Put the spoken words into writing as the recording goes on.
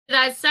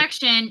that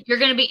section, you're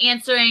going to be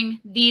answering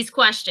these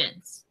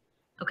questions.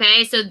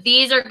 Okay, so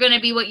these are going to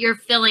be what you're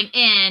filling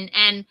in,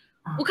 and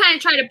we'll kind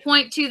of try to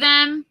point to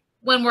them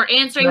when we're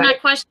answering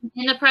that question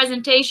in the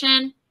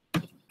presentation.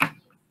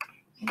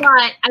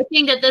 But I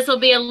think that this will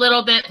be a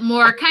little bit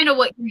more kind of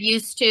what you're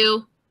used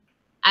to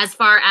as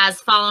far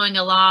as following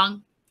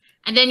along.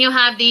 And then you'll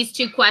have these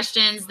two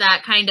questions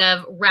that kind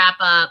of wrap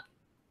up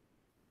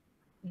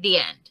the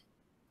end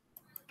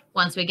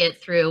once we get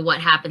through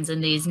what happens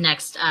in these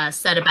next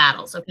set of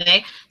battles,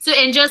 okay? So,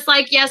 and just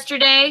like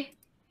yesterday,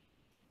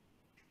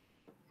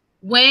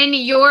 when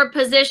your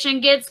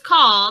position gets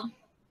called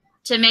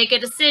to make a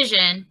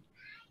decision,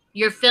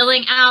 you're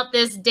filling out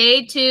this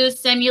day 2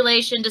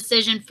 simulation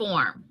decision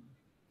form.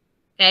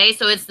 Okay,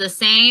 so it's the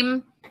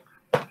same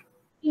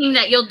thing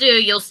that you'll do.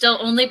 You'll still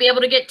only be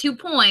able to get 2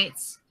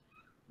 points,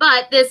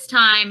 but this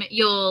time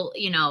you'll,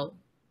 you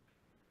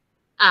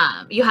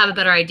have a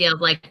better idea of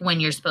like when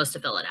you're supposed to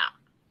fill it out.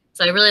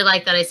 So I really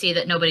like that I see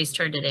that nobody's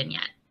turned it in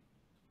yet.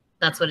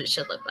 That's what it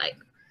should look like.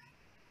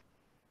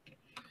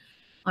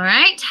 All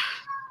right.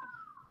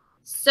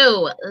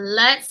 So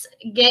let's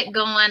get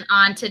going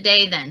on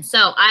today then.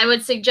 So I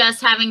would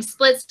suggest having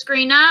split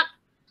screen up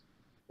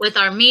with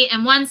our meat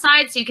in one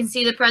side so you can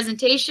see the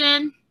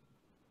presentation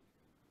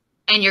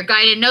and your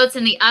guided notes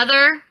in the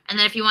other. And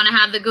then if you want to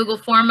have the Google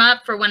form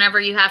up for whenever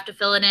you have to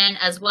fill it in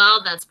as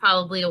well, that's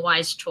probably a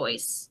wise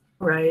choice.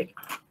 Right.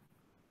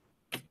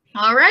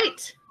 All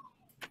right.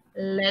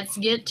 Let's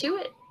get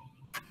to it.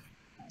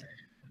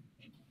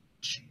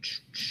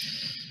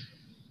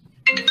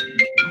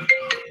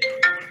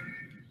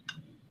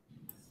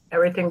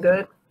 Everything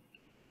good?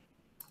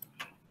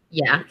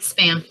 Yeah,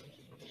 spam.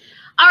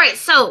 All right,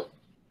 so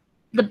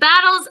the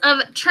battles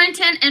of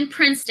Trenton and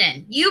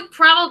Princeton. You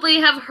probably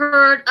have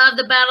heard of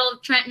the Battle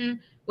of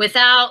Trenton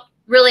without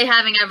really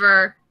having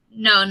ever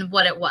known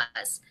what it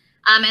was.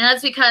 And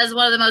that's because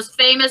one of the most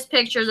famous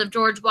pictures of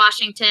George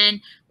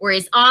Washington, where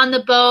he's on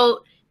the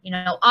boat,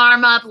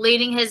 arm up,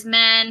 leading his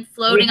men,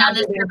 floating on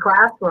this. In your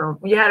classroom.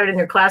 You had it in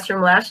your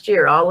classroom last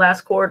year, all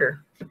last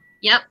quarter.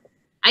 Yep.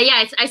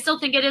 Yeah, I still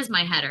think it is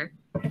my header.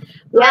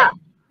 Yeah.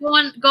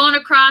 Going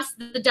across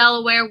the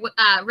Delaware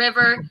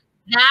River,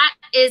 that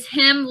is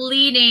him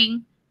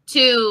leading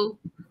to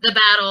the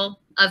Battle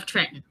of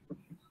Trenton.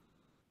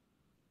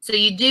 So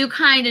you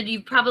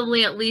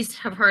probably at least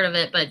have heard of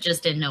it, but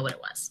just didn't know what it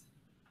was.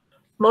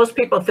 Most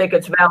people think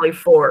it's Valley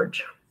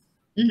Forge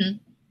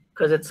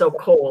because it's so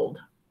cold.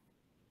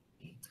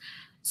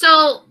 So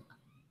a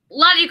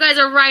lot of you guys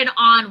are right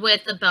on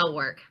with the bell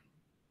work.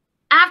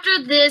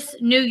 After this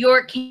New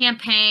York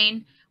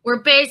campaign, where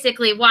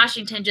basically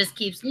Washington just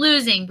keeps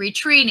losing,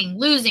 retreating,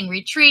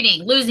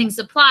 losing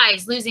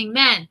supplies, losing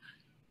men,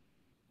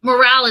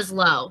 morale is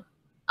low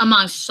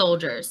amongst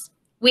soldiers.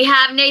 We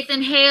have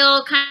Nathan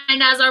Hale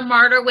kind of as our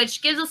martyr,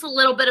 which gives us a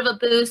little bit of a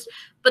boost,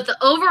 but the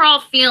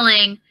overall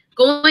feeling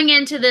going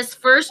into this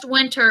first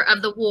winter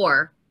of the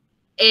war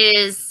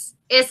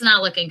it's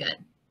not looking good.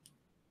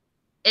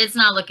 It's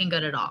not looking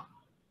good at all.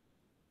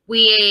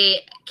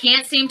 We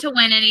can't seem to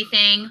win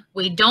anything.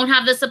 We don't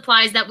have the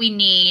supplies that we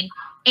need.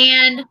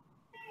 And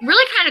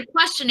really kind of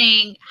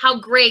questioning how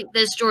great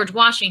this George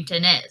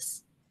Washington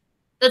is.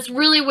 That's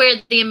really where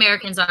the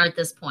Americans are at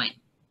this point.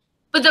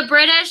 But the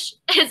British,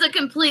 it's a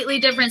completely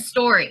different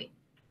story.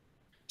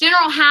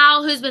 General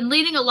Howe, who's been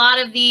leading a lot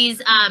of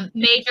these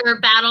major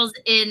battles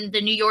in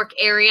the New York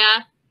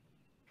area,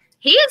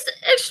 he is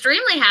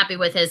extremely happy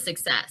with his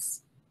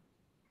success.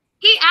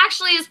 He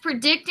actually is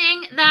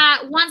predicting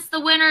that once the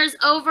winter is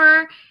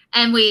over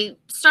and we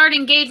start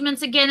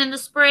engagements again in the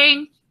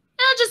spring,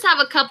 they'll just have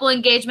a couple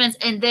engagements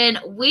and then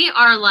we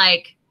are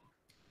like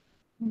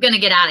going to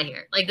get out of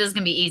here. Like, this is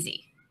going to be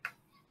easy.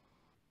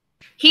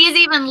 He's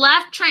even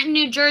left Trenton,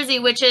 New Jersey,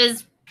 which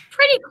is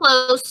pretty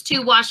close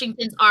to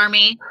Washington's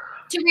army,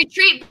 to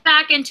retreat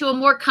back into a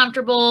more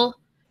comfortable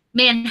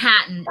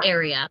Manhattan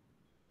area.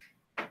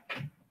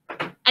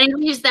 And he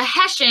leaves the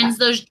Hessians,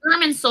 those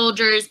German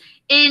soldiers,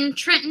 in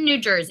Trenton, New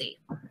Jersey.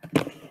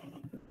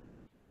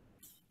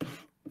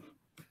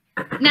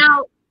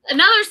 Now,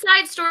 another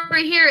side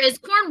story here is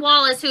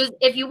Cornwallis, who's,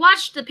 if you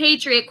watched The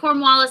Patriot,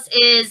 Cornwallis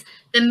is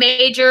the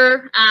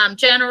major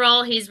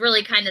general. He's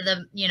really kind of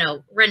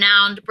the,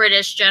 renowned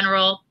British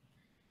general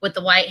with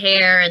the white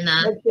hair and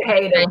the you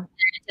hate him.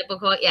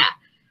 Typical, yeah.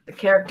 The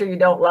character you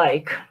don't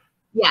like.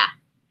 Yeah.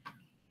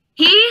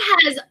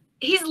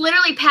 He's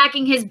literally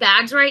packing his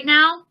bags right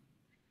now,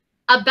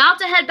 about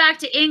to head back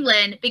to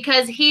England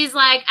because he's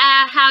like,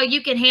 how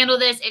you can handle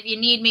this. If you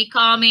need me,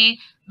 call me.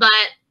 But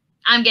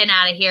I'm getting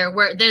out of here.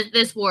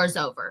 This war is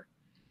over.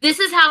 This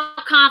is how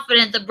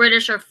confident the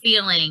British are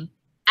feeling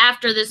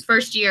after this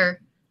first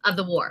year of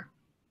the war.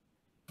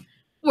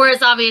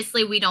 Whereas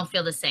obviously we don't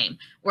feel the same.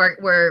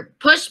 We're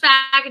pushed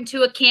back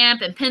into a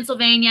camp in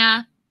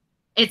Pennsylvania.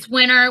 It's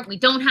winter. We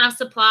don't have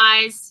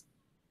supplies.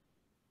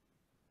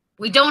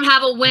 We don't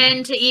have a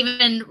win to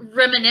even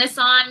reminisce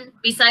on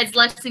besides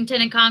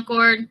Lexington and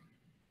Concord.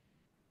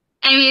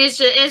 I mean,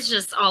 it's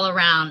just all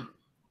around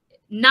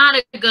not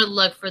a good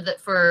look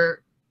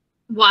for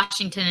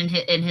Washington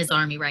and his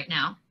army right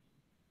now.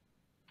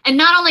 And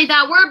not only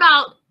that, we're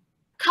about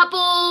a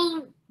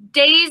couple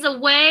days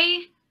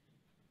away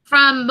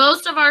from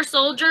most of our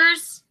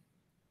soldiers'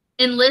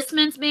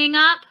 enlistments being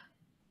up.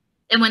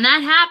 And when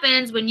that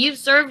happens, when you've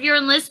served your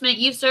enlistment,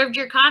 you've served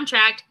your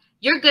contract,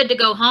 you're good to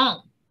go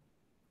home.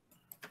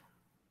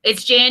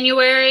 It's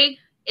January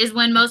is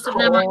when most of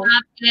them are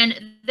up,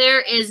 and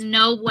there is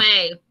no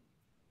way.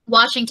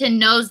 Washington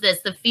knows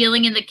this, the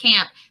feeling in the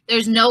camp.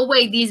 There's no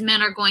way these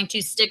men are going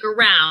to stick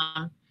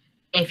around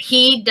if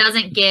he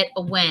doesn't get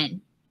a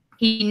win.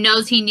 He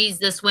knows he needs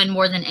this win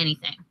more than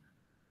anything.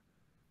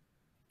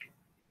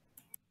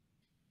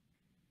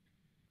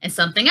 And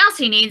something else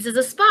he needs is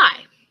a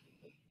spy.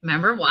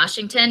 Remember,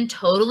 Washington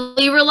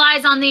totally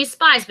relies on these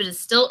spies, but it's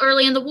still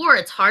early in the war.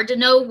 It's hard to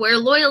know where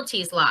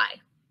loyalties lie.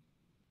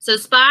 So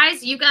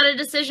spies, you've got a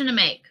decision to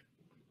make.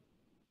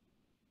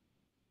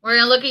 We're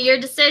going to look at your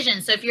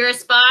decision. So if you're a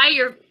spy,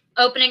 you're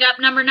opening up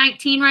number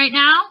 19 right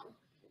now.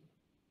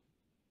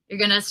 You're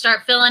going to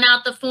start filling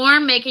out the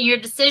form, making your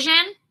decision.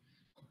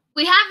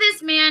 We have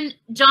this man,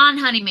 John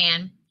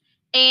Honeyman,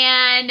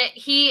 and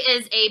he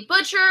is a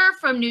butcher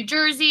from New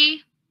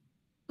Jersey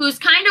who's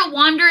kind of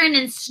wandering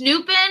and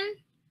snooping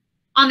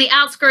on the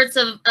outskirts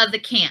of the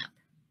camp.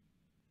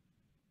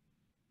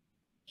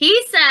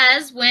 He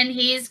says when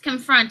he's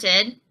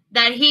confronted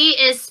that he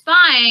is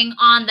spying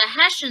on the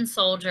Hessian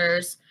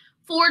soldiers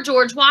for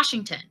George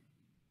Washington.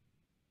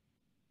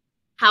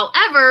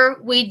 However,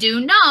 we do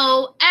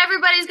know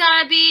everybody's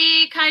got to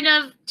be kind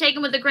of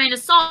taken with a grain of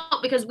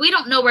salt because we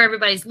don't know where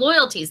everybody's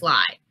loyalties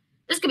lie.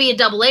 This could be a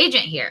double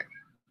agent here,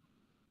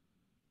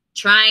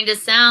 trying to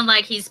sound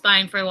like he's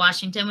spying for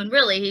Washington when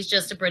really he's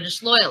just a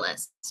British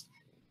loyalist.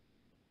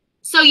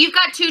 So you've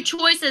got two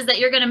choices that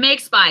you're going to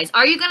make, spies.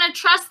 Are you going to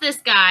trust this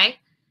guy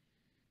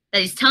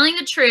that he's telling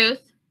the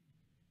truth,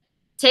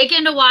 take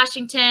him to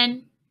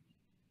Washington,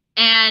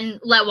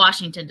 and let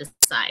Washington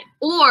decide?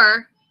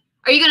 Or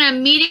are you going to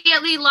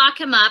immediately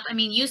lock him up? I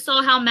mean, you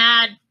saw how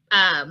mad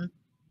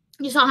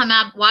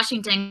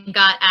Washington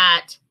got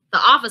at the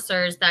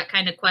officers that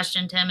kind of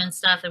questioned him and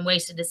stuff and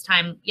wasted his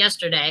time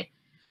yesterday.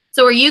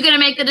 So are you going to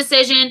make the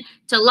decision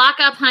to lock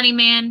up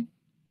Honeyman?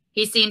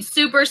 He seems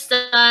super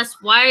sus.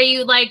 Why are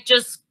you like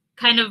just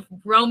kind of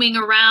roaming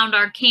around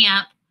our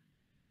camp?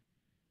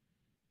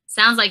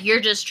 Sounds like you're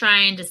just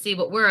trying to see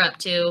what we're up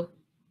to.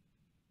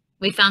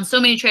 We found so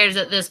many traitors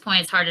at this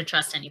point, it's hard to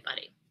trust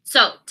anybody.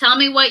 So tell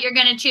me what you're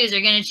going to choose. Are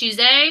you going to choose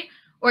A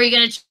or are you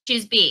going to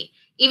choose B?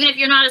 Even if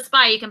you're not a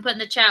spy, you can put in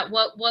the chat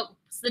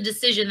what's the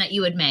decision that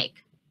you would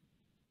make.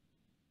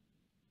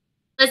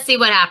 Let's see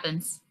what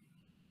happens.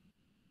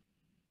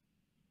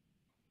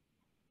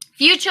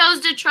 If you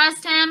chose to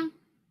trust him,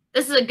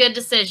 this is a good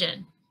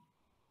decision.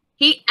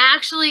 He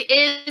actually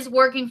is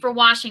working for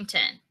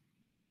Washington.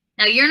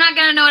 Now, you're not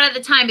going to know it at the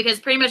time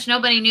because pretty much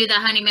nobody knew that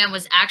Honeyman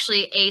was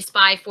actually a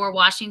spy for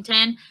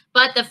Washington.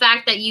 But the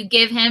fact that you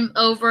give him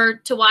over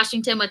to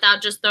Washington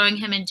without just throwing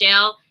him in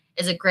jail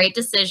is a great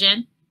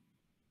decision.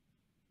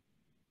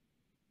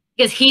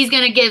 Because he's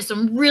going to give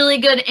some really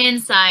good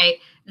insight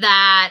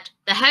that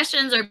the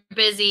Hessians are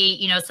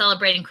busy,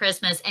 celebrating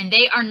Christmas, and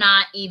they are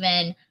not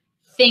even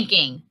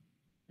thinking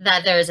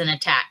that there's an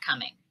attack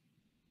coming.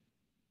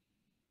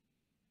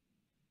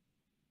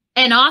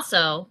 And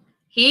also,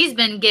 he's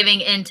been giving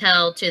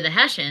intel to the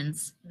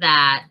Hessians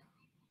that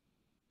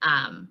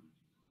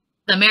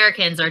the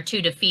Americans are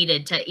too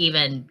defeated to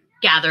even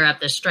gather up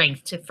the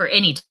strength for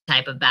any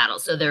type of battle.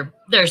 So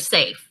they're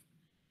safe.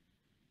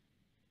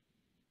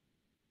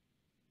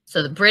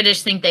 So the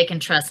British think they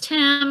can trust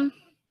him,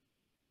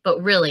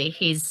 but really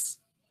he's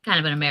kind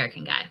of an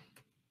American guy.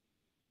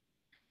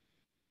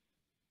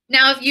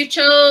 Now, if you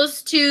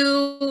chose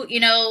to,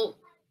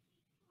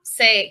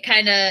 say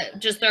kind of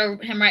just throw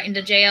him right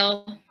into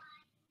jail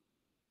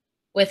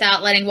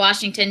without letting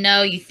Washington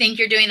know you think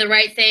you're doing the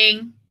right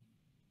thing,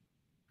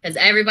 because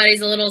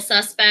everybody's a little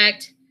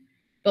suspect,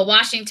 but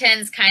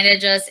Washington's kind of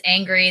just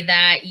angry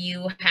that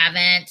you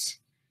haven't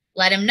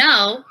let him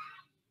know.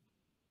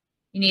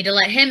 You need to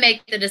let him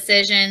make the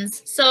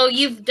decisions. So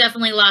you've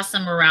definitely lost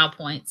some morale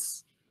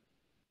points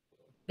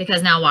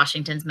because now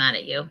Washington's mad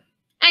at you.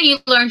 And you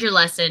learned your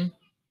lesson.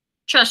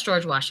 Trust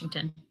George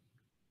Washington.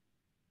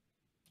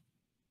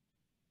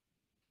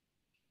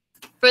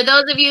 For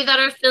those of you that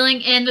are filling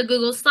in the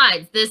Google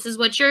slides, this is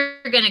what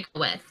you're going to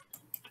go with.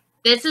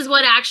 This is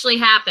what actually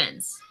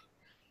happens.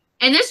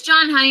 And this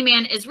John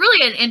Honeyman is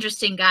really an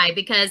interesting guy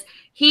because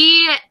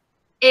he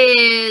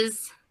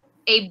is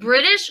a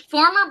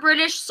former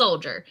British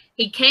soldier.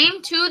 He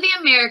came to the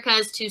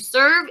Americas to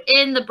serve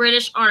in the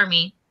British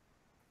Army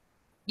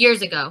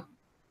years ago.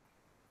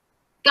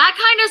 Got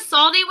kind of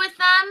salty with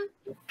them.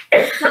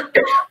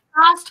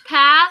 Crossed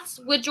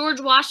paths with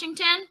George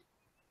Washington.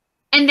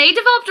 And they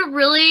developed a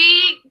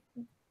really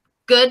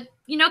good,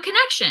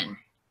 connection.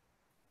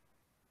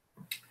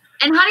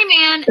 And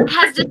Honeyman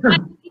has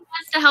decided he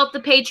wants to help the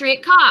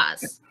Patriot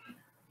cause.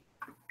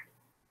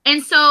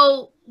 And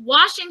so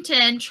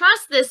Washington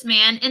trusts this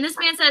man, and this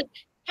man says,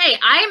 hey,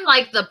 I am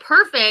like the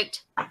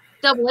perfect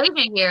double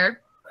agent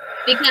here.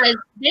 because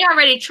they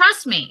already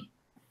trust me.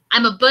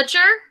 I'm a butcher.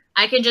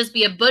 I can just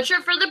be a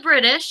butcher for the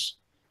British.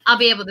 I'll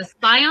be able to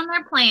spy on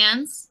their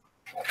plans.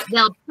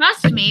 They'll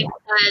trust me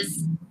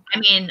because, I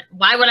mean,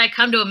 why would I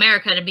come to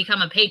America to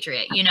become a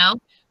patriot, you know?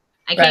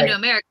 I came to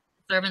America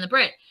to serve in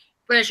the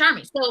British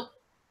Army. So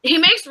he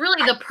makes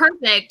really the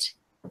perfect,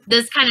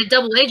 this kind of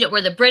double agent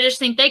where the British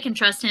think they can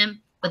trust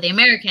him, but the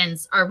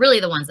Americans are really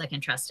the ones that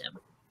can trust him.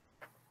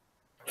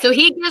 So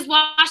he gives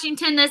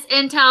Washington this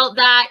intel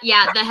that,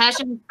 yeah, the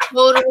Hessians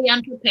totally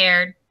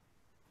unprepared.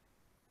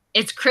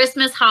 It's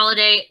Christmas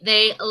holiday.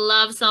 They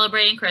love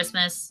celebrating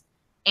Christmas,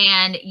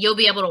 and you'll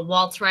be able to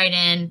waltz right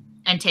in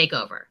and take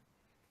over.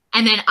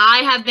 And then I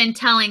have been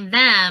telling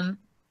them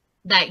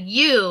that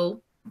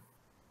you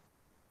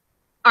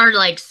are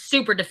like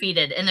super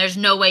defeated and there's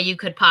no way you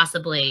could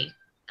possibly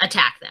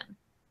attack them.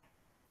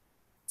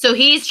 So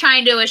he's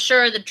trying to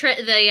assure the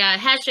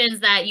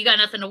Hessians that you got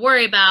nothing to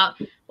worry about,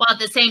 while at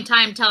the same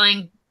time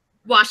telling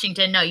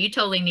Washington, no, you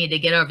totally need to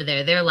get over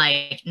there. They're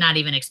like not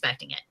even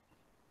expecting it.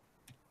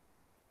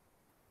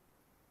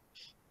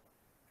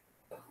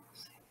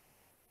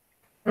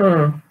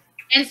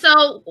 And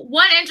so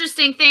one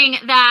interesting thing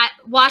that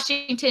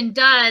Washington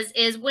does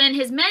is when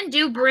his men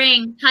do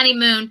bring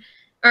Honeyman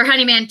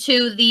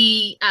to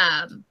the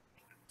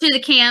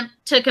camp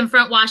to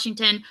confront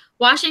Washington,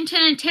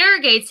 Washington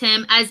interrogates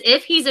him as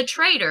if he's a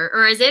traitor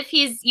or as if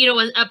he's, you know,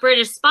 a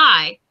British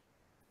spy.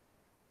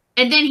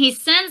 And then he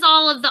sends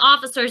all of the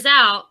officers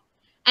out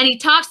and he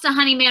talks to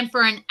Honeyman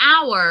for an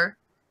hour,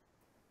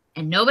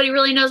 and nobody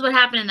really knows what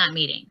happened in that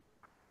meeting.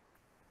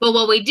 But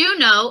what we do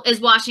know is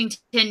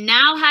Washington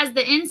now has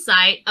the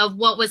insight of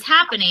what was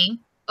happening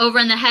over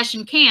in the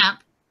Hessian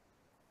camp.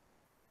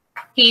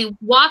 He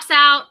walks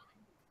out,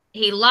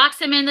 he locks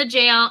him in the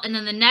jail, and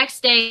then the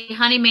next day,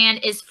 Honeyman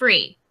is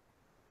free.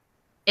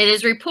 It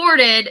is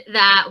reported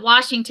that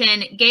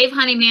Washington gave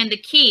Honeyman the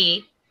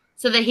key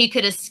so that he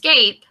could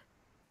escape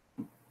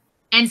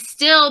and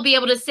still be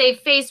able to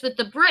save face with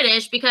the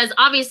British, because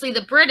obviously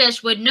the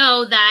British would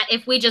know that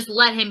if we just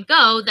let him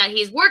go, that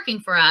he's working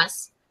for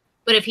us.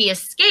 But if he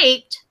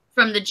escaped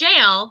from the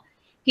jail,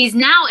 he's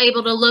now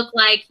able to look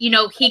like, you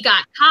know, he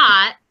got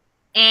caught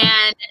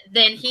and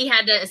then he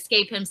had to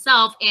escape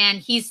himself and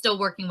he's still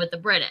working with the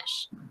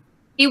British.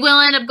 He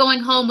will end up going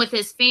home with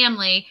his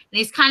family, and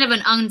he's kind of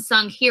an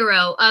unsung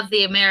hero of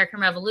the American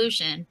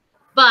Revolution.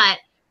 But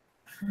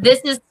this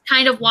is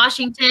kind of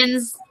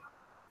Washington's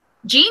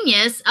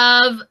genius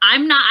of,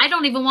 I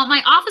don't even want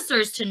my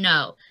officers to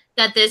know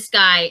that this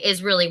guy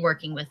is really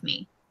working with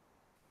me.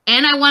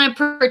 And I want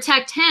to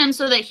protect him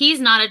so that he's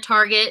not a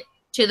target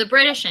to the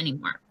British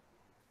anymore.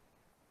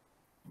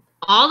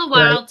 All the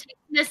while taking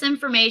this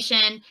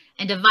information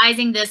and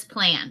devising this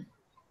plan.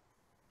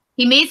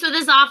 He meets with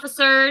his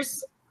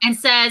officers and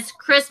says,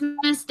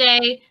 Christmas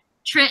Day,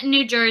 Trenton,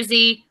 New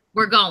Jersey,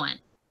 we're going.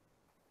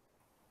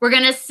 We're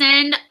going to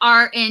send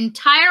our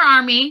entire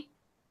army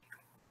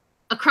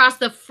across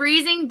the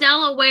freezing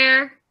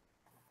Delaware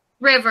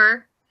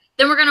River.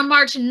 Then we're going to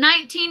march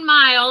 19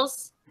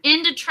 miles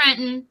into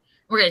Trenton.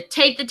 We're going to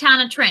take the town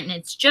of Trenton.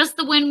 It's just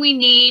the wind we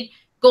need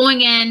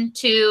going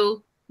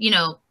into, you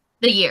know,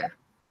 the year.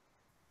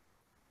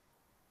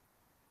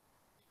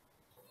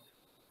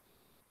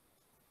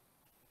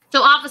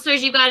 So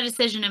officers, you've got a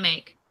decision to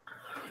make.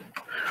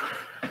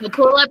 You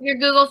pull up your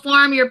Google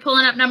form. You're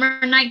pulling up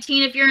number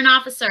 19 if you're an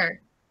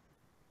officer.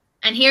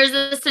 And here's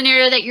the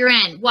scenario that you're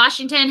in.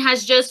 Washington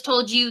has just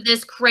told you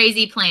this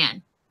crazy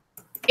plan.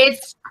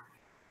 There's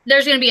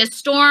going to be a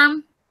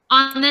storm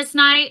on this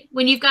night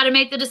when you've got to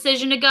make the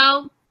decision to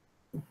go.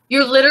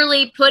 You're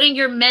literally putting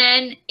your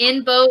men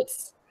in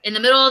boats in the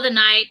middle of the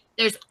night.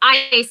 There's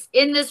ice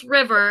in this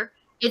river.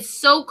 It's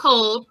so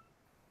cold.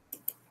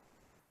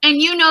 And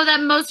you know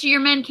that most of your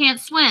men can't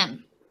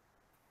swim.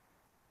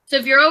 So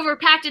if you're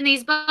overpacked in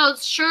these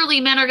boats, surely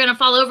men are going to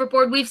fall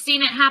overboard. We've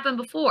seen it happen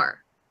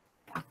before.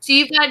 So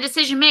you've got a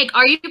decision to make.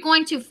 Are you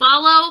going to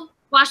follow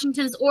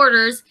Washington's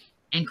orders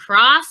and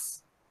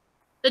cross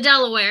the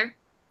Delaware?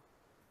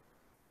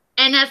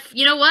 And if,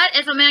 you know what,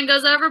 if a man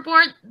goes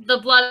overboard, the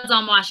blood's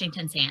on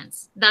Washington's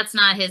hands. That's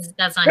not his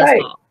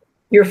fault.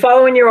 You're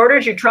following your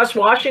orders. You trust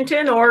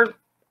Washington, or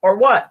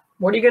what?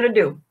 What are you going to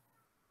do?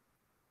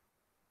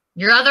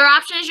 Your other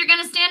option is you're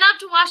going to stand up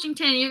to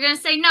Washington and you're going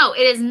to say, no,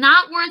 it is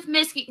not worth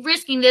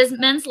risking this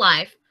man's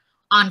life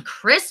on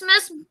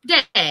Christmas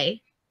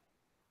Day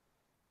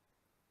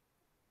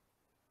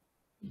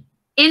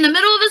in the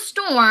middle of a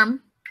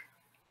storm.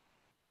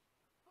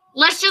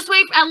 Let's just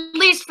wait at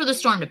least for the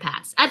storm to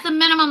pass. At the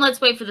minimum, let's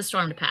wait for the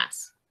storm to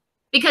pass.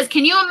 Because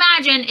can you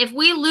imagine if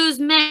we lose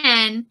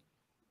men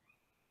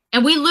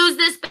and we lose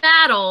this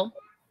battle,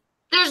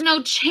 there's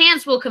no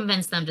chance we'll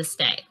convince them to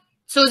stay.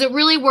 So is it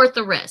really worth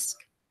the risk?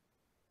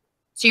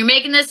 So you're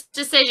making this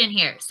decision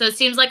here. So it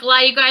seems like a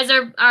lot of you guys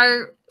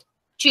are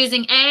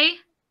choosing A.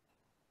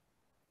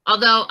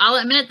 Although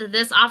I'll admit that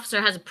this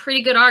officer has a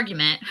pretty good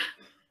argument.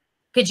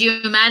 Could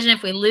you imagine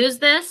if we lose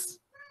this?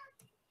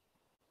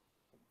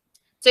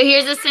 So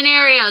here's the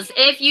scenarios.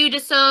 If you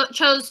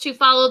chose to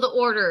follow the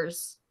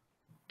orders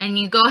and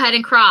you go ahead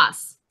and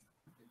cross,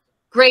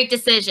 Great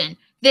decision.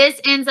 This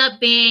ends up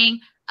being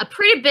a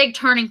pretty big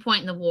turning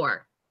point in the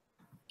war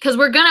because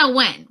we're going to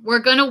win. We're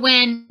going to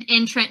win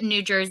in Trenton,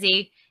 New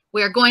Jersey.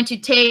 We're going to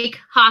take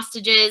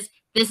hostages.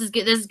 This is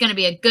going to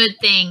be a good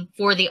thing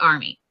for the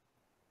Army.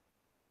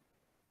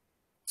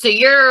 So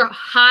you're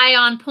high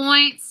on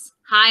points,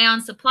 high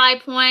on supply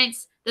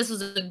points. This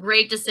was a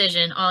great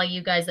decision, all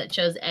you guys that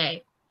chose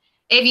A.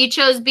 If you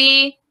chose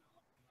B,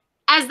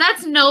 as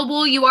that's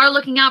noble, you are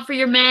looking out for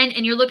your men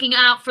and you're looking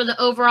out for the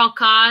overall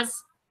cause.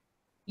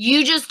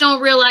 You just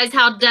don't realize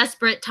how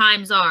desperate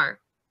times are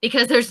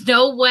because there's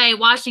no way,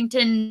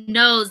 Washington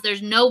knows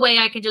there's no way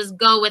I can just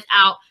go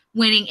without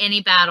winning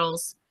any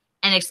battles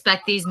and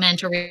expect these men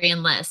to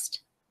re-enlist.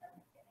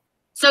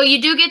 So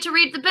you do get to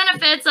reap the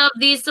benefits of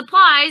these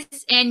supplies.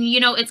 And, you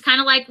know, it's kind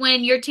of like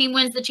when your team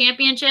wins the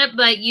championship,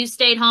 but you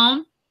stayed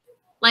home.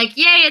 Like,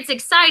 yay, it's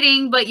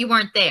exciting, but you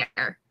weren't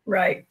there.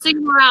 Right. So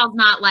your morale's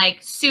not like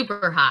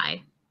super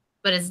high,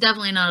 but it's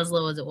definitely not as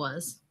low as it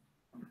was.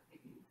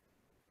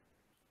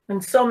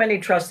 And so many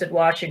trusted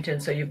Washington.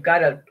 So you've got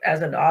to,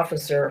 as an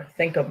officer,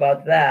 think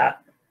about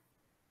that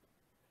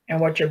and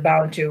what you're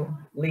bound to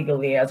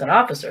legally as an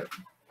officer.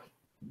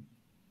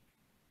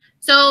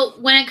 So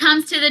when it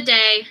comes to the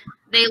day,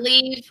 they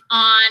leave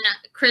on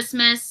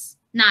Christmas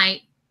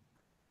night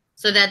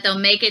so that they'll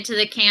make it to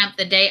the camp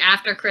the day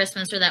after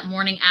Christmas or that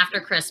morning after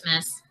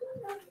Christmas.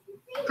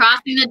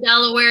 Crossing the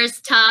Delaware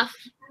is tough.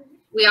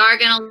 We are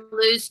going to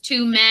lose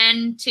 2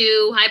 men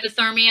to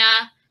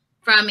hypothermia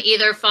from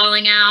either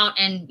falling out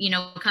and, you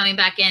know, coming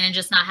back in and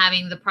just not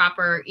having the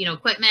proper, you know,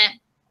 equipment.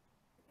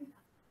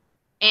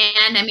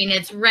 And I mean,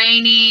 it's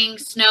raining,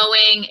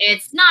 snowing.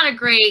 It's not a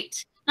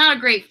great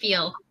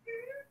feel.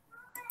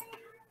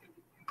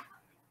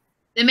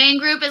 The main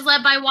group is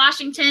led by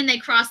Washington. They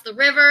cross the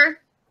river.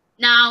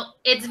 Now,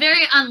 it's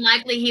very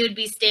unlikely he would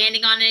be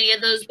standing on any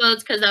of those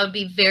boats because that would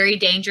be very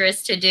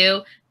dangerous to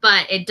do,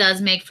 but it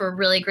does make for a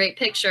really great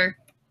picture.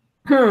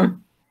 Meanwhile,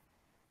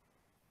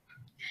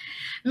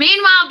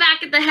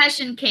 back at the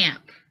Hessian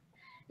camp.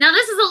 Now,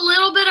 this is a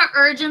little bit of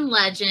urban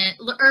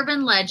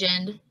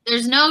legend.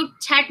 There's no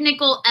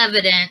technical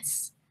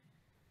evidence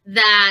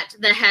that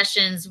the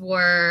Hessians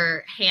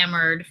were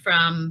hammered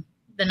from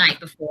the night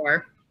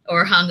before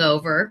or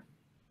hungover.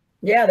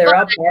 Yeah, they're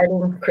out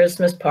partying,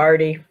 Christmas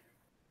party.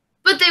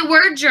 But they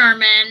were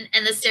German,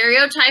 and the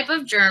stereotype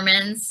of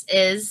Germans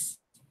is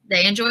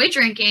they enjoy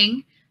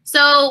drinking.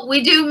 So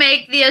we do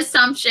make the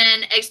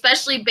assumption,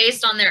 especially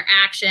based on their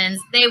actions,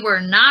 they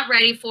were not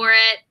ready for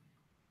it.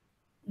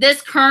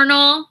 This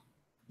Colonel,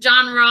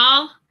 John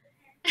Rahl,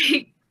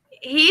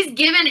 he's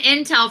given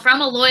intel from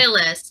a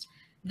loyalist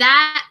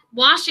that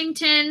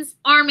Washington's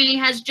army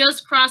has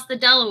just crossed the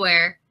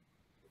Delaware.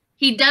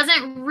 He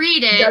doesn't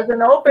read it. He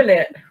doesn't open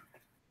it.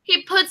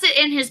 He puts it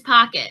in his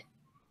pocket.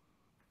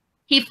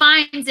 He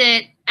finds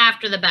it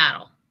after the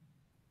battle.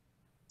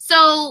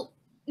 So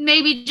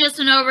maybe just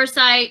an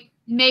oversight.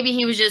 Maybe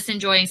he was just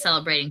enjoying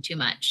celebrating too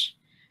much.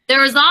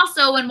 There is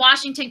also, when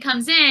Washington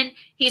comes in,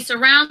 he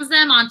surrounds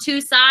them on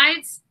 2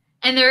 sides.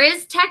 And there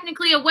is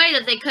technically a way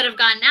that they could have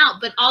gotten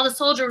out, but all the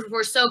soldiers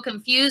were so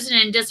confused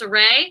and in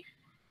disarray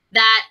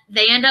that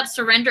they end up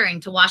surrendering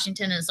to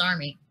Washington and his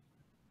army.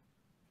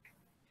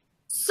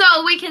 So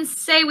we can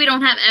say we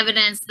don't have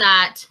evidence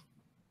that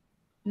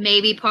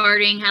maybe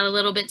partying had a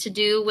little bit to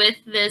do with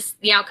this,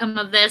 the outcome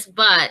of this,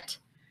 but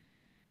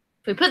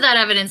if we put that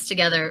evidence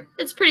together,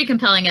 it's pretty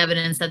compelling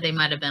evidence that they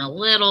might have been a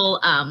little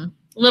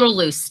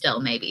loose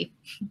still, maybe.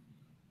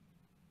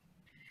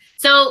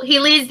 So he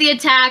leads the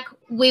attack.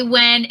 We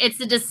win. It's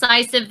a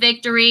decisive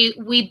victory.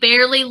 We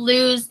barely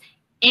lose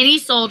any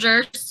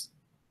soldiers.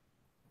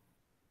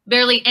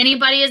 Barely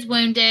anybody is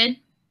wounded.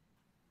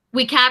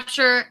 We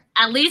capture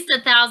at least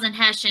 1,000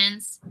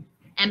 Hessians,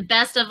 and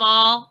best of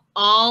all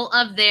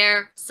of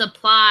their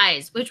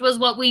supplies, which was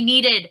what we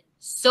needed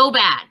so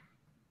bad.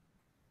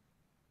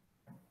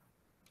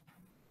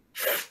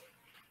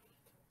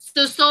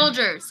 So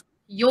soldiers,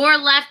 you're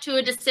left to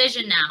a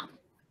decision now.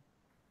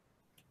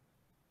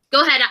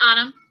 Go ahead,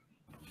 Autumn.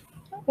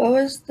 What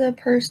was the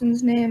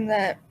person's name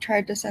that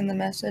tried to send the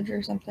message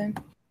or something?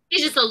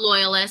 He's just a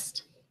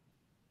loyalist.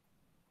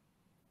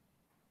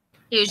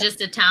 He was just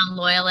a town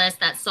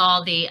loyalist that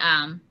saw the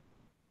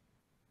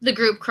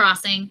group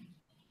crossing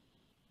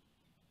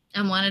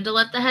and wanted to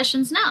let the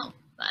Hessians know.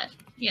 But,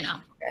 you know.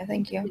 Okay,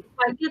 thank you.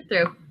 I get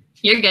through.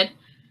 You're good.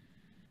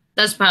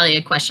 That's probably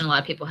a question a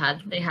lot of people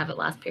had. They have it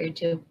last period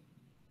too.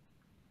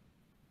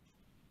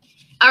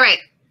 All right.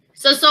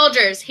 So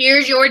soldiers,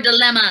 here's your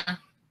dilemma.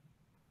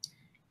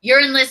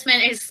 Your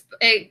enlistment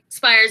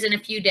expires in a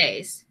few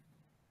days.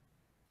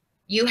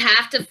 You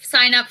have to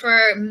sign up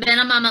for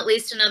minimum at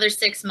least another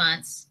 6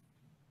 months.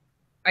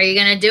 Are you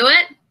going to do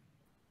it?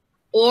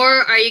 Or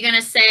are you going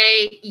to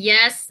say,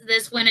 yes,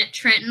 this win at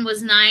Trenton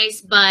was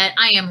nice, but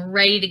I am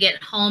ready to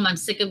get home. I'm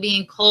sick of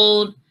being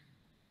cold.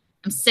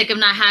 I'm sick of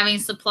not having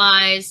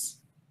supplies.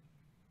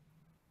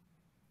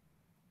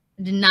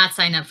 I did not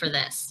sign up for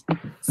this.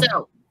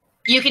 So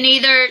you can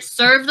either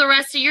serve the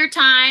rest of your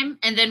time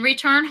and then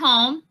return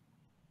home.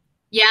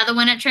 Yeah, the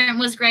win at Trenton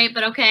was great,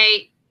 but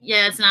okay,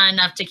 yeah, it's not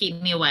enough to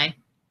keep me away.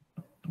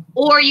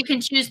 Or you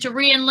can choose to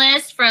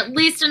re-enlist for at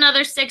least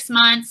another 6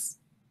 months.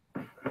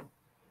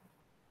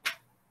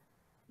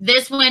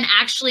 This one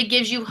actually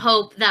gives you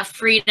hope that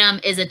freedom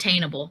is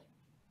attainable.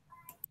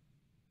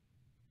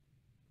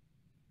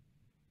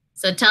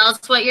 So tell us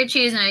what you're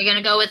choosing. Are you going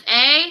to go with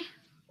A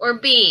or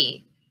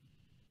B?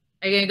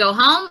 Are you going to go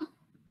home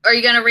or are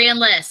you going to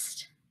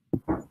re-enlist?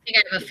 I think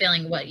I have a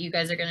feeling what you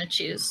guys are going to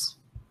choose.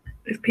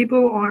 If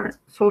people aren't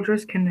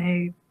soldiers, can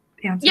they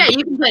answer? Yeah,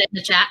 you can put it in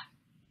the chat.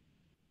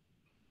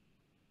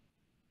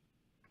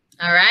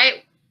 All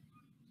right.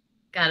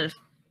 Got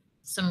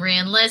some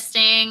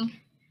re-enlisting.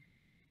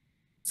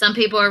 Some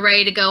people are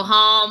ready to go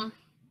home.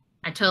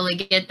 I totally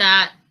get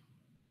that.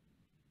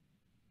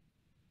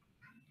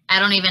 I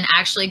don't even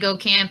actually go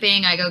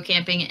camping. I go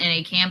camping in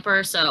a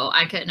camper, so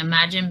I couldn't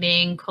imagine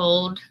being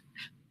cold,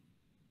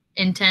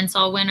 intense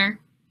all winter.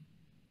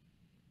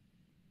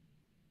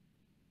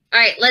 All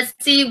right, let's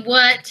see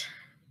what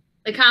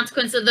the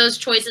consequence of those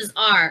choices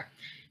are.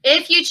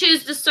 If you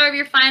choose to serve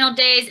your final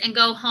days and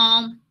go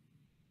home,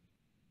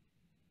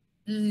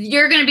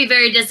 you're going to be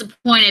very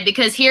disappointed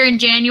because here in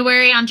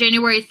January, on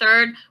January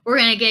 3rd, we're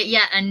going to get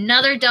yet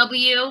another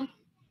W.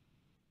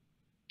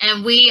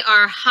 And we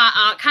are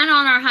kind of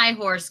on our high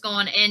horse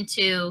going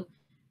into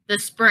the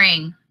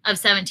spring of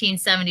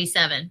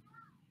 1777.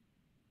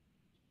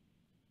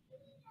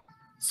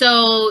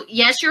 So,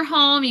 yes, you're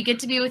home. You get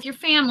to be with your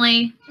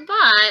family,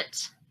 but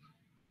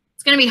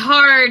it's going to be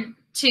hard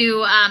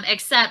to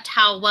accept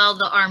how well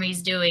the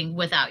Army's doing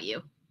without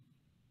you.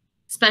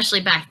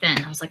 Especially back then.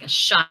 That was like a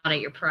shot at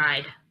your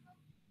pride.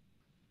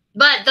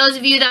 But those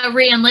of you that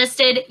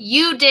re-enlisted,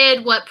 you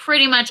did what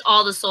pretty much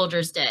all the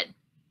soldiers did.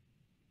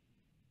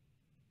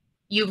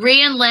 You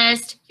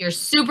re-enlist, you're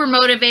super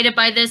motivated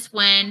by this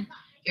win,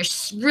 you're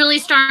really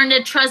starting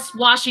to trust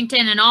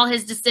Washington and all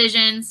his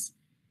decisions,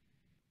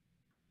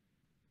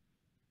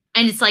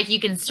 and it's like you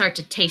can start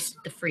to taste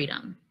the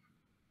freedom.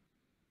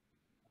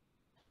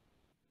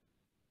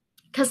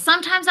 Because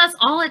sometimes that's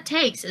all it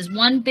takes is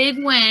one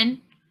big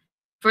win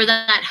for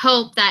that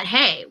hope that,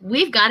 hey,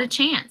 we've got a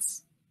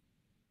chance.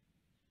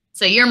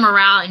 So your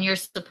morale and your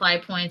supply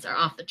points are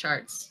off the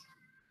charts.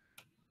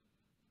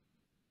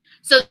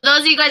 So those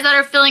of you guys that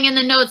are filling in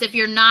the notes, if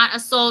you're not a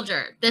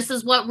soldier, this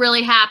is what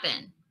really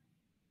happened.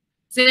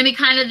 It's going to be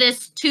kind of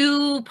this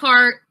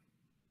two-part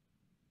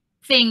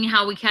thing,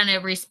 how we kind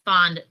of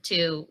respond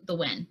to the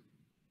win.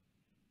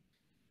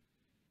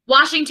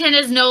 Washington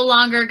is no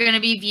longer going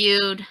to be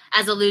viewed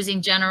as a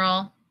losing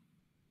general.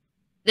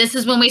 This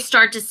is when we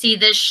start to see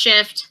this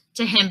shift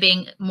to him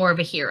being more of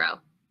a hero.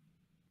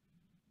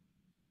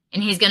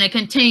 And he's going to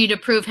continue to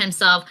prove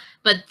himself.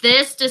 But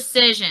this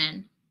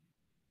decision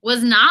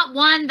was not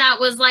one that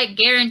was like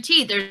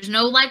guaranteed. There's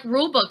no like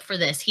rule book for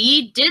this.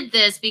 He did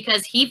this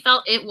because he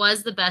felt it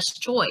was the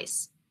best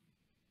choice.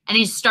 And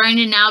he's starting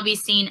to now be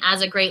seen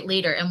as a great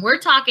leader. And we're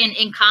talking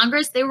in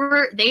Congress, they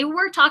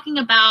were talking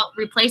about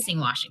replacing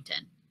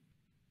Washington.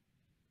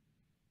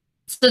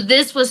 So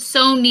this was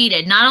so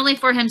needed, not only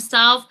for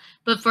himself,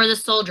 but for the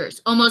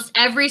soldiers. Almost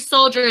every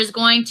soldier is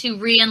going to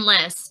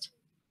re-enlist.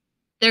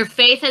 Their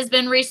faith has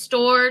been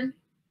restored.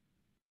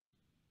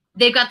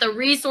 They've got the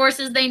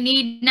resources they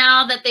need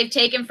now that they've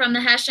taken from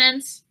the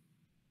Hessians.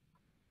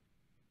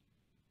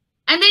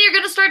 And then you're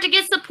going to start to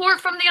get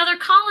support from the other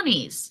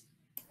colonies.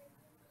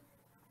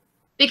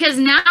 Because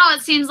now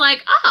it seems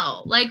like,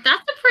 oh, like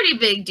that's a pretty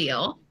big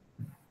deal.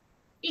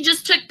 You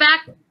just took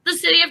back the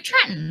city of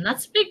Trenton.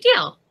 That's a big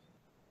deal.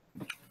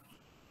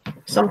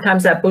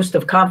 Sometimes that boost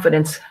of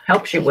confidence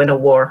helps you win a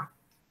war.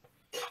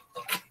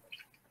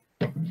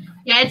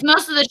 Yeah, it's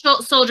most of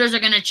the soldiers are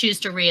going to choose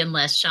to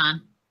re-enlist,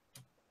 Sean.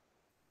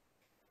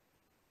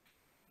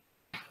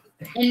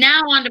 And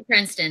now on to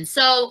Princeton.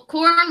 So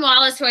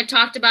Cornwallis, who I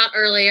talked about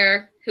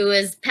earlier, who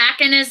is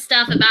packing his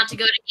stuff, about to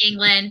go to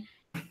England,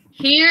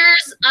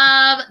 hears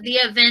of the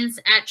events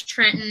at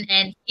Trenton,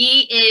 and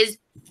he is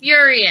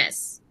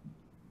furious.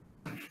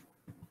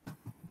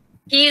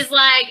 He's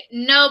like,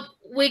 nope,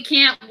 we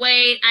can't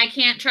wait. I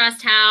can't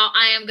trust how.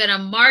 I am going to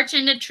march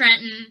into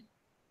Trenton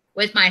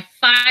with my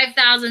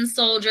 5,000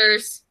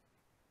 soldiers,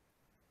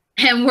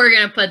 and we're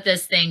going to put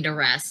this thing to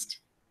rest.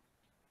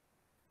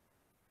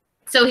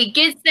 So he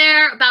gets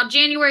there about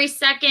January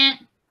 2nd.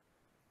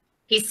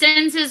 He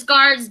sends his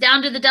guards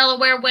down to the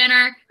Delaware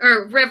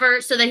River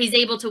so that he's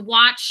able to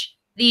watch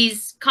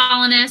these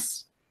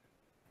colonists,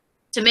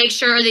 to make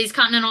sure, these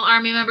Continental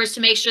Army members,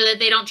 to make sure that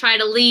they don't try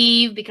to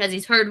leave, because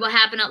he's heard what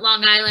happened at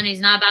Long Island. He's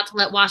not about to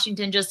let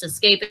Washington just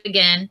escape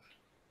again.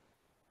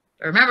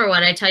 But remember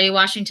what I tell you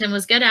Washington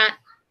was good at.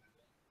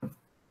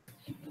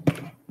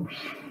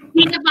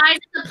 He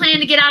devises a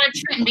plan to get out of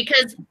Trenton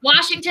because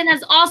Washington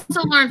has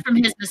also learned from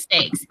his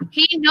mistakes.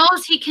 He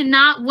knows he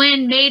cannot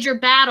win major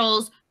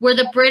battles where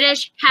the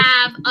British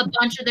have a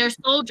bunch of their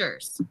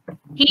soldiers.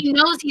 He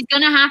knows he's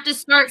going to have to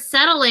start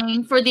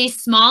settling for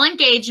these small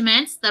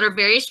engagements that are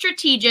very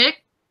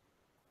strategic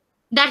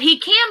that he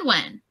can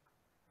win.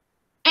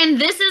 And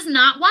this is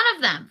not one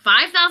of them.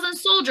 5,000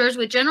 soldiers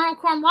with General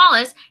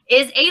Cornwallis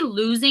is a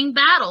losing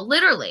battle,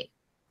 literally.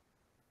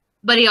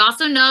 But he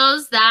also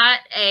knows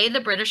that, A,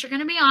 the British are going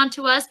to be on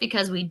to us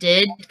because we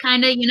did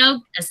kind of,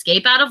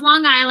 escape out of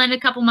Long Island a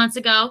couple months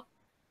ago.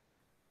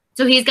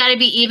 So he's got to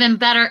be even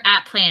better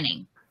at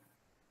planning.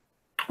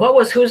 What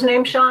was whose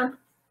name, Sean?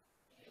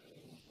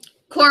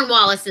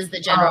 Cornwallis is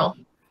the general.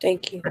 Oh,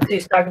 Thank you. that's what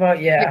he's talking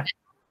about. Yeah.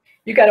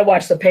 You got to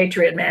watch The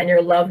Patriot, man.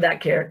 You'll love that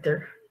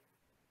character.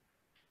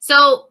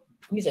 So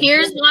He's a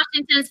here's good-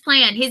 Washington's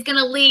plan. He's going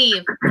to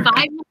leave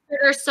 500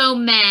 or so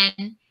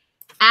men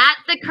at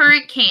the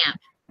current camp.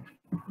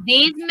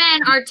 These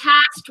men are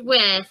tasked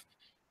with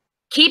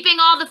keeping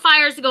all the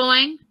fires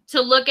going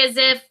to look as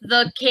if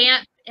the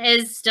camp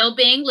is still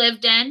being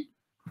lived in.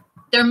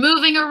 They're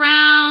moving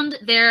around.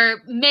 They're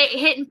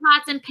hitting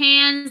pots and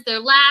pans.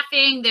 They're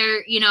laughing.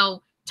 They're,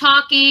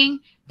 talking.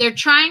 They're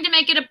trying to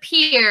make it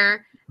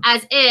appear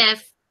as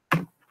if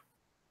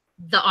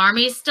the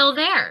army's still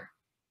there,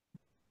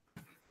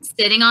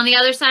 sitting on the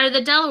other side of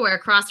the Delaware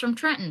across from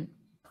Trenton,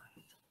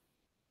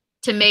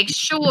 to make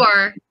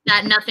sure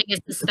that nothing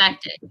is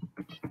suspected.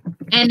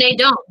 And they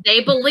don't.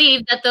 They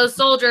believe that those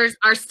soldiers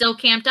are still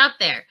camped up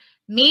there.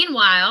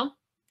 Meanwhile,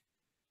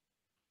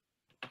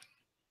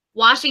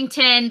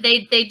 Washington,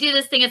 they do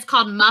this thing, it's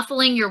called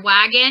muffling your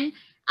wagon,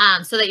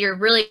 so that you're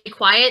really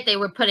quiet. They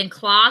were putting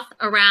cloth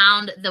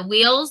around the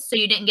wheels so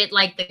you didn't get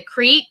like the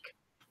creak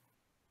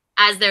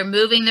as they're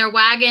moving their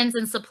wagons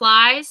and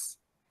supplies.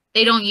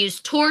 They don't use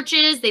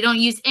torches. They don't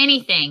use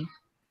anything.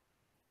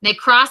 They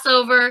cross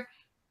over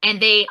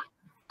and they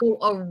go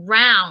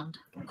around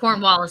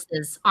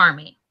Cornwallis's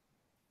army,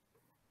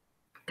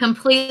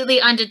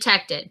 completely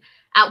undetected.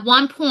 At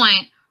one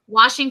point,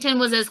 Washington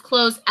was as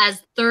close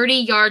as 30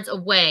 yards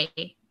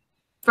away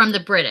from the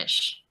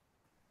British.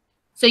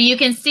 So you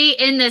can see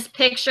in this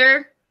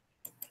picture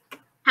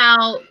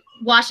how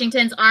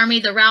Washington's army,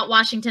 the route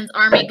Washington's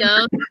army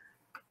goes.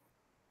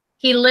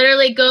 He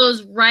literally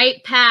goes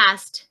right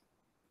past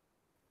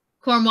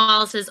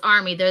Cornwallis's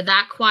army. They're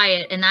that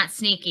quiet and that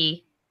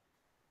sneaky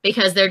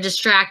because they're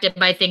distracted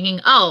by thinking,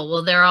 oh,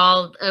 well, they're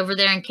all over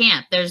there in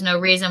camp. There's no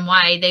reason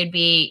why they'd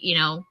be,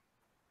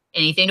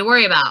 anything to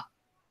worry about.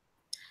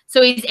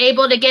 So he's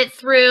able to get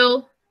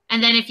through.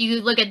 And then if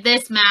you look at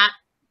this map,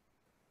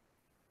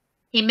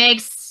 he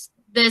makes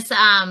this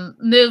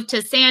move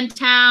to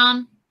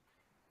Sandtown,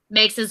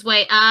 makes his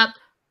way up,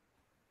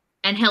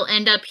 and he'll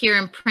end up here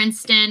in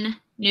Princeton,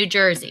 New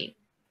Jersey.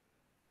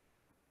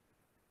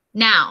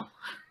 Now,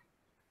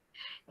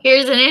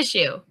 here's an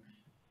issue.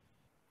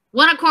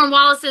 One of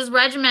Cornwallis's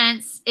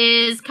regiments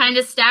is kind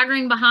of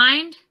staggering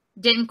behind,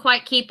 didn't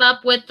quite keep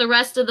up with the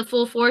rest of the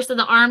full force of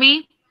the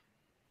army.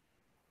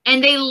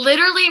 And they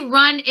literally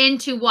run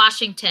into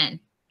Washington.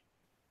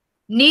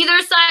 Neither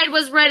side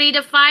was ready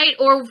to fight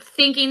or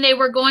thinking they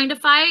were going to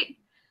fight.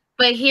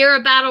 But here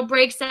a battle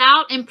breaks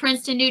out in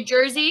Princeton, New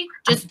Jersey,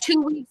 just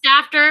 2 weeks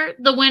after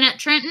the win at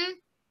Trenton.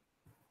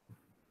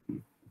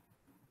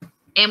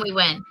 And we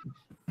win.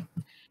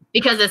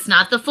 Because it's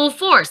not the full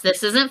force.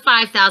 This isn't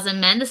 5,000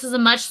 men. This is a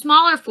much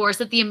smaller force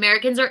that the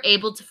Americans are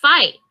able to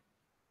fight.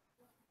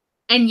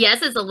 And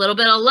yes, it's a little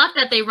bit of luck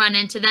that they run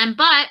into them,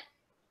 but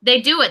they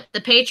do it.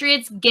 The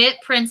Patriots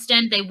get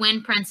Princeton. They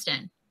win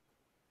Princeton.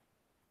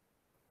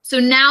 So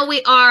now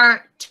we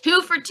are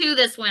 2 for 2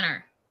 this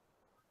winter,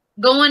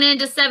 going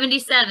into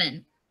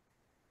 77.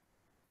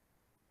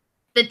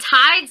 The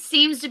tide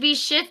seems to be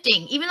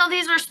shifting. Even though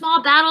these are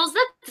small battles,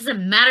 that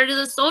doesn't matter to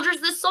the soldiers.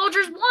 The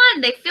soldiers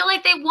won. They feel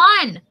like they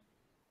won.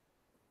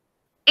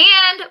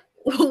 And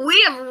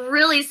we have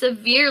really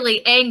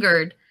severely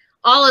angered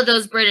all of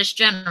those British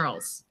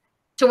generals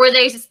to where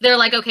they're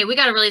like, okay, we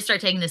got to really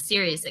start taking this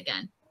serious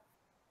again.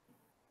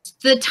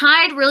 The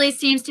tide really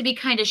seems to be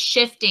kind of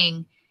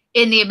shifting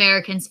in the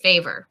Americans'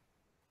 favor.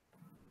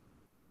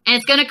 And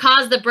it's going to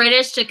cause the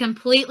British to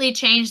completely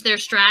change their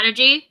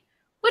strategy,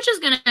 which is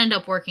going to end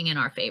up working in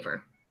our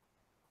favor.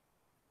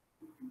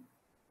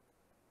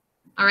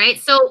 All right,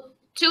 so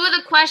 2 of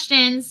the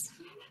questions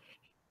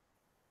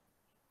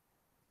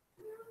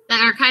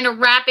that are kind of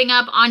wrapping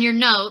up on your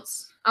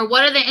notes are,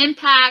 what are the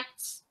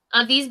impacts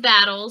of these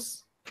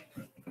battles?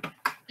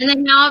 And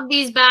then how have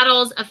these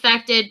battles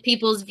affected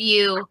people's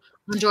view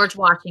on George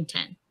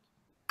Washington?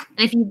 And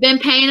if you've been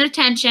paying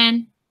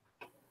attention,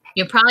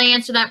 you'll probably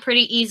answer that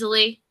pretty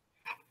easily.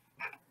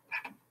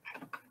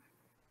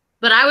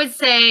 But I would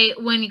say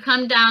when you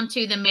come down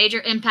to the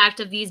major impact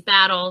of these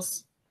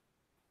battles,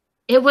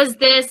 it was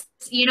this,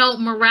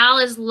 morale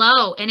is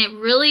low, and it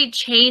really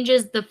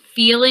changes the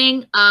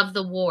feeling of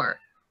the war.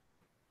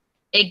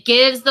 It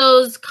gives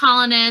those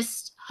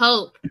colonists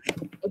hope.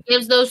 It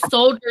gives those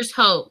soldiers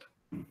hope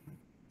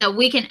that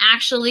we can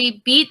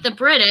actually beat the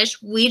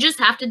British. We just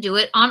have to do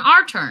it on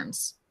our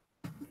terms.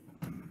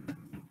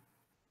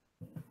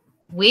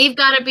 We've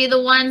got to be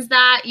the ones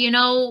that,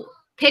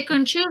 pick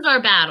and choose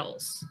our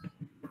battles.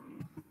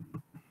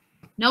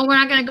 No, we're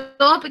not going to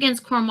go up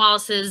against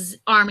Cornwallis's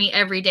army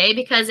every day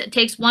because it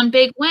takes one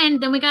big win,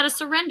 then we got to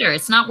surrender.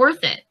 It's not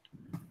worth it.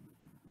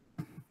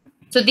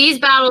 So these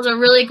battles are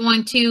really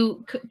going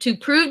to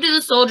prove to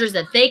the soldiers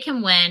that they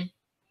can win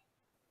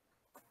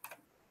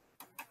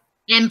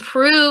and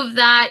prove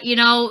that,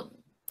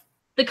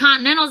 the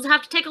Continentals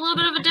have to take a little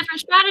bit of a different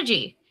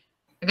strategy.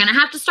 They're going to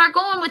have to start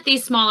going with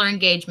these smaller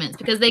engagements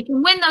because they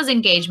can win those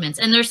engagements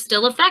and they're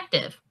still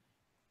effective.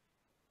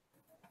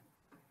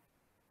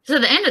 So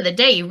at the end of the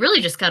day, you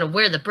really just got to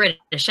wear the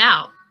British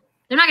out.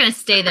 They're not going to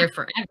stay there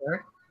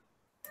forever.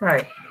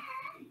 Right.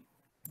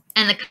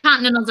 And the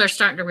Continentals are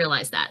starting to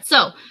realize that.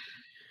 So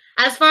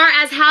as far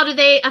as how do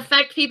they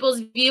affect people's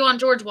view on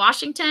George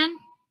Washington,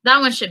 that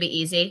one should be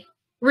easy.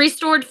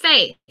 Restored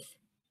faith.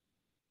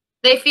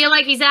 They feel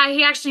like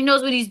he actually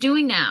knows what he's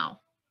doing now.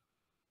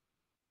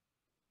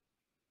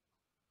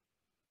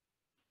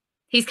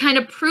 He's kind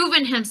of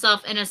proven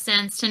himself in a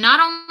sense to not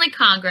only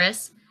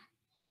Congress,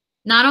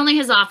 not only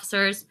his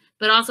officers,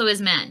 but also his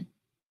men.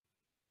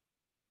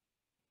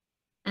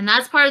 And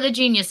that's part of the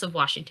genius of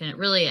Washington. It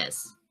really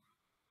is.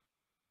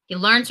 He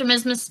learns from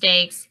his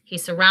mistakes. He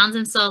surrounds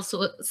himself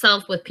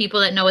with people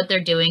that know what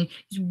they're doing.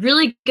 He's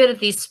really good at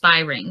these spy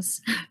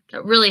rings.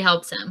 That really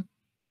helps him.